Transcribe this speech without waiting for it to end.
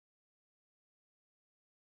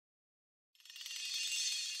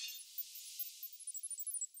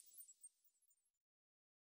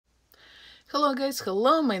Hello guys,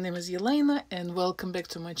 hello, my name is Yelena and welcome back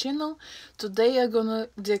to my channel. Today I'm gonna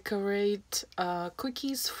decorate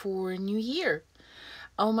cookies for New Year.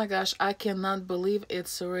 Oh my gosh, I cannot believe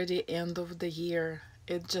it's already end of the year.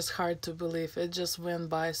 It's just hard to believe, it just went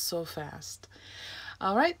by so fast.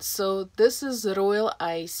 Alright, so this is royal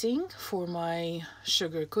icing for my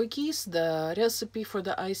sugar cookies. The recipe for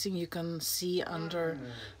the icing you can see under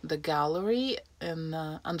the gallery and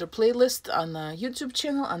under playlist on the YouTube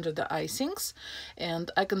channel under the icings. And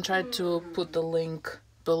I can try to put the link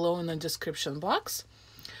below in the description box.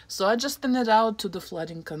 So I just thin it out to the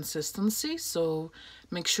flooding consistency. So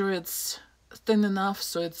make sure it's thin enough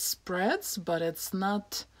so it spreads, but it's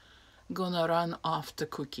not gonna run off the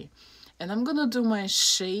cookie. And I'm gonna do my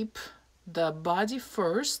shape, the body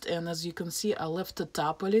first, and as you can see I left the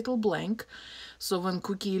top a little blank, so when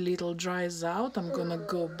cookie little dries out I'm gonna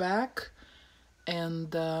go back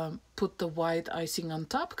and put the white icing on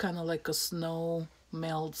top, kind of like a snow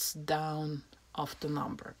melts down off the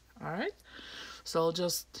number. All right, so I'll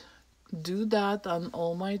just do that on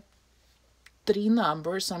all my 3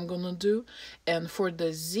 numbers I'm gonna do, and for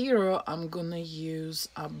the 0 I'm gonna use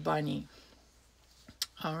a bunny.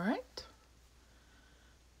 All right.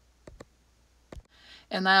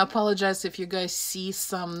 And I apologize if you guys see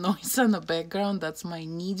some noise in the background. That's my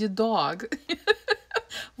needy dog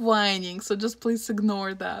whining, so just please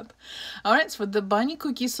ignore that. All right, so for the bunny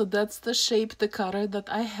cookie, so that's the shape, the color that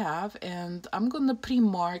I have, and I'm gonna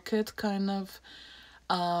pre-mark it kind of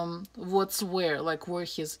what's where, like where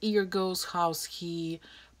his ear goes, how's he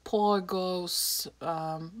paw goes.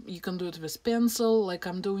 You can do it with pencil like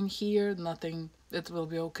I'm doing here, nothing, it will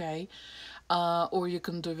be okay. Or you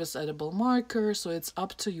can do this edible marker, so it's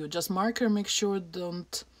up to you. Just marker, make sure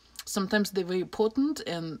don't, sometimes they're very potent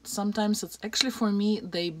and sometimes it's actually, for me,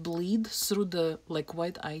 they bleed through the like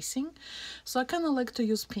white icing, so I kind of like to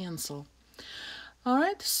use pencil. All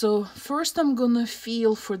right, so first I'm gonna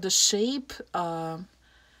feel for the shape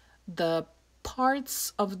the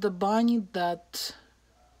parts of the bunny that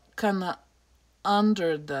kind of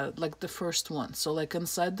under the, like the first one, so like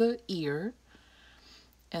inside the ear.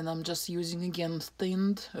 And I'm just using again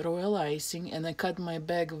thinned royal icing, and I cut my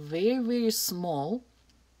bag very small,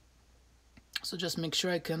 so just make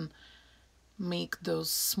sure I can make those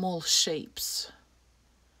small shapes.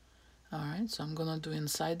 All right, so I'm gonna do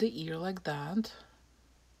inside the ear like that.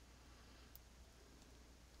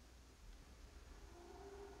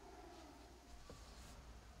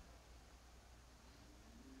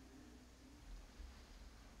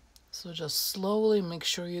 So just slowly make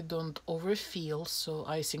sure you don't overfill so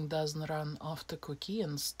icing doesn't run off the cookie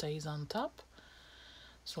and stays on top.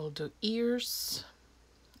 So I'll do ears.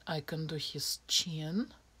 I can do his chin.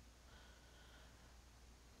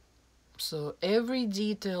 So every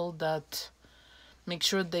detail that, make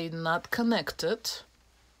sure they're not connected.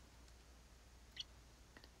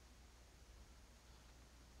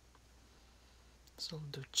 So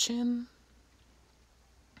I'll do chin.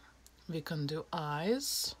 We can do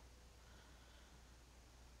eyes.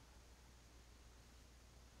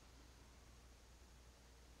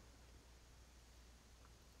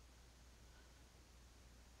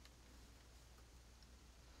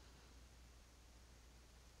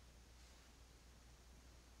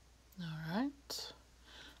 All right,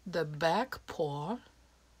 the back paw.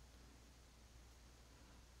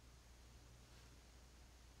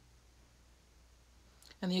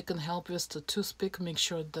 And you can help with the toothpick, make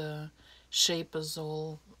sure the shape is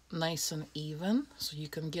all nice and even, so you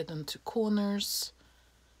can get into corners.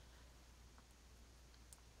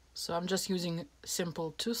 So I'm just using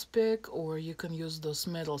simple toothpick, or you can use those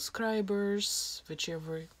metal scribers,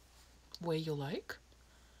 whichever way you like.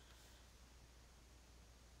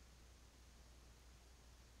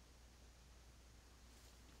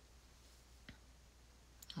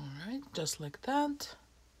 All right, just like that.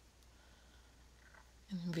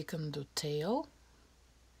 And we can do tail.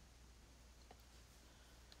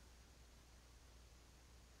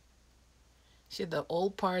 See, the all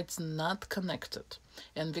parts not connected,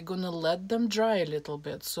 and we're gonna let them dry a little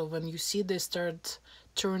bit, so when you see they start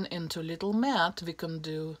turn into little mat, we can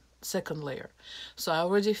do second layer. So I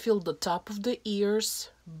already filled the top of the ears,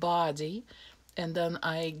 body, and then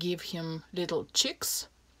I give him little cheeks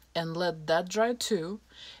and let that dry too.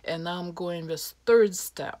 And now I'm going with third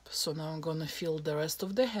step, so now I'm gonna fill the rest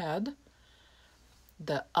of the head,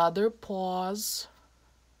 the other paws.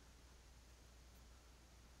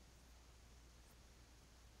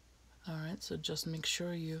 All right, so just make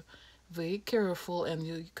sure you very careful, and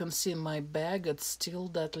you can see my bag, it's still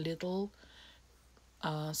that little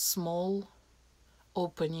small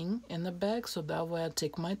opening in the bag, so that way I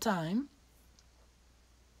take my time.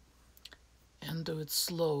 and do it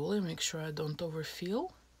slowly. Make sure I don't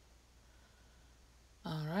overfill.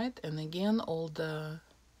 All right, and again, all the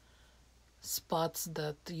spots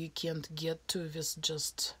that you can't get to with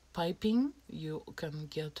just piping, you can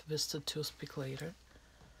get with the toothpick later.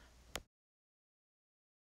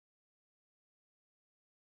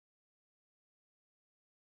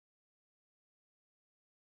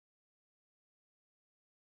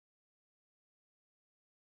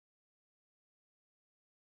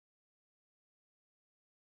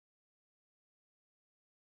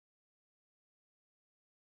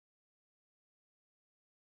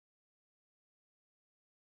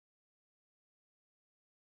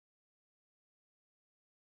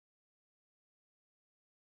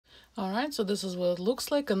 Alright, so this is what it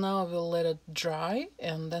looks like, and now we'll let it dry,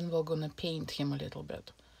 and then we're gonna paint him a little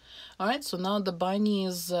bit. Alright, so now the bunny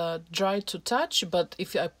is dry to touch, but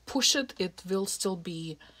if I push it, it will still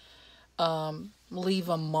be leave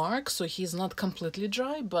a mark, so he's not completely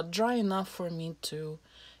dry, but dry enough for me to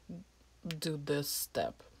do this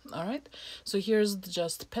step. Alright, so here's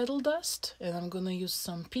just petal dust, and I'm gonna use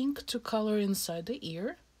some pink to color inside the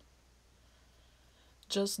ear.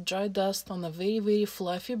 Just dry dust on a very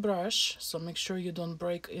fluffy brush, so make sure you don't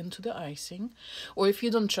break into the icing. Or if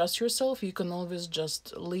you don't trust yourself, you can always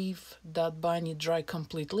just leave that bunny dry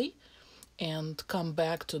completely and come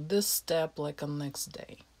back to this step like on next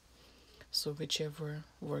day. So whichever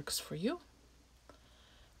works for you.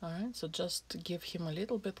 Alright, so just give him a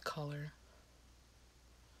little bit color.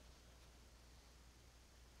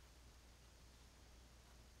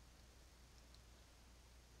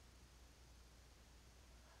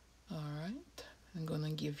 Alright, I'm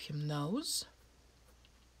gonna give him nose.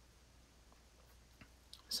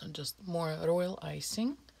 So just more royal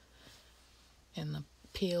icing and a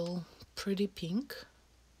pale pretty pink.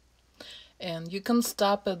 And you can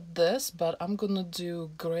stop at this, but I'm gonna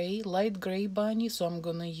do gray, light gray bunny, so I'm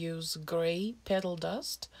gonna use gray petal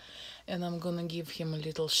dust, and I'm gonna give him a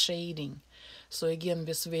little shading. So again,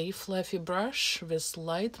 with very fluffy brush, with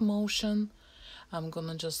light motion, I'm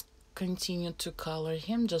gonna just continue to color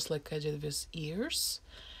him just like I did with ears,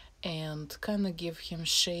 and kind of give him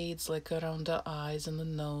shades like around the eyes and the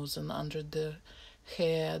nose and under the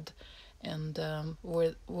head, and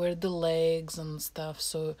where the legs and stuff,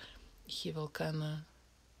 so he will kind of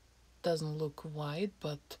doesn't look white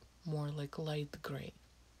but more like light gray.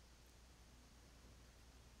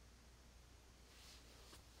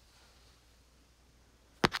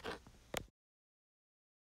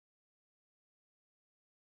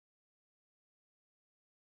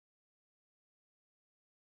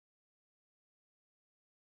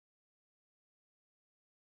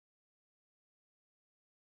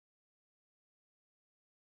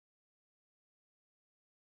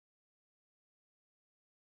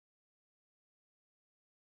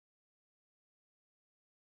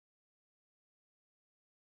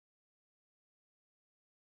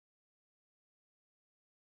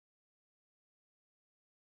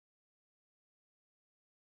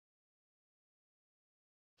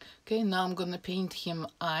 Okay, now I'm gonna paint him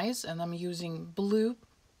eyes, and I'm using blue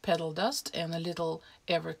petal dust and a little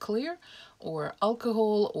Everclear or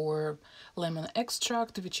alcohol or lemon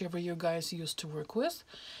extract, whichever you guys used to work with.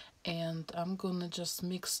 And I'm gonna just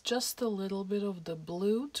mix just a little bit of the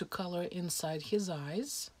blue to color inside his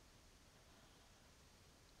eyes.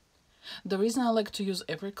 The reason I like to use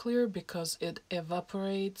Everclear because it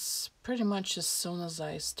evaporates pretty much as soon as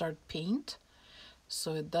I start paint,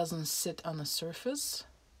 so it doesn't sit on the surface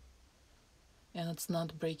and it's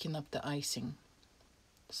not breaking up the icing,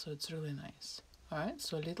 so it's really nice. All right,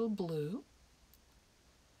 so a little blue.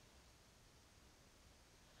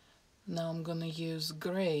 Now I'm gonna use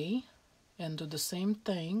gray and do the same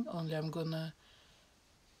thing, only I'm gonna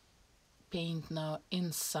paint now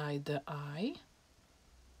inside the eye,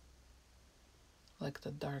 like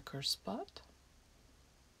the darker spot,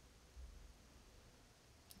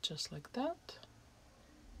 just like that.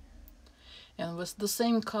 And with the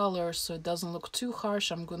same color, so it doesn't look too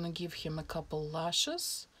harsh, I'm gonna give him a couple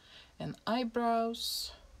lashes and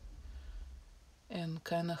eyebrows and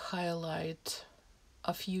kind of highlight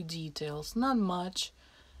a few details, not much,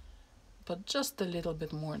 but just a little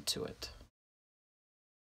bit more to it.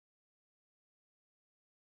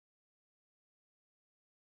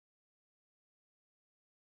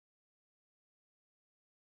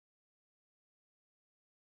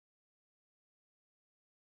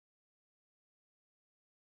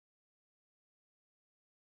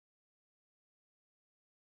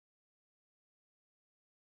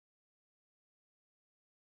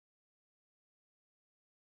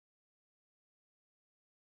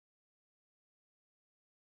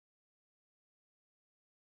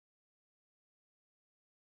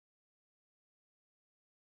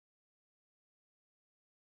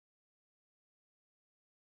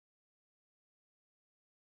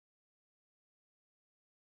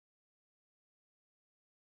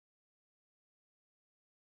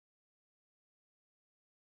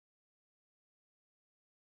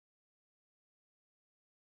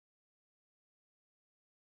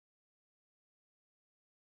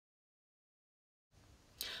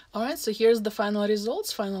 Alright, so here's the final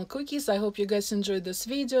results, final cookies. I hope you guys enjoyed this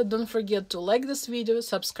video. Don't forget to like this video,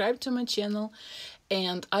 subscribe to my channel,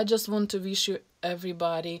 and I just want to wish you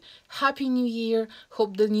everybody happy new year.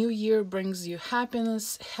 Hope the new year brings you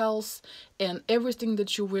happiness, health, and everything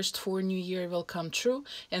that you wished for new year will come true.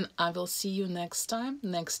 And I will see you next time,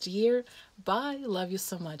 next year. Bye. Love you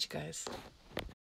so much, guys.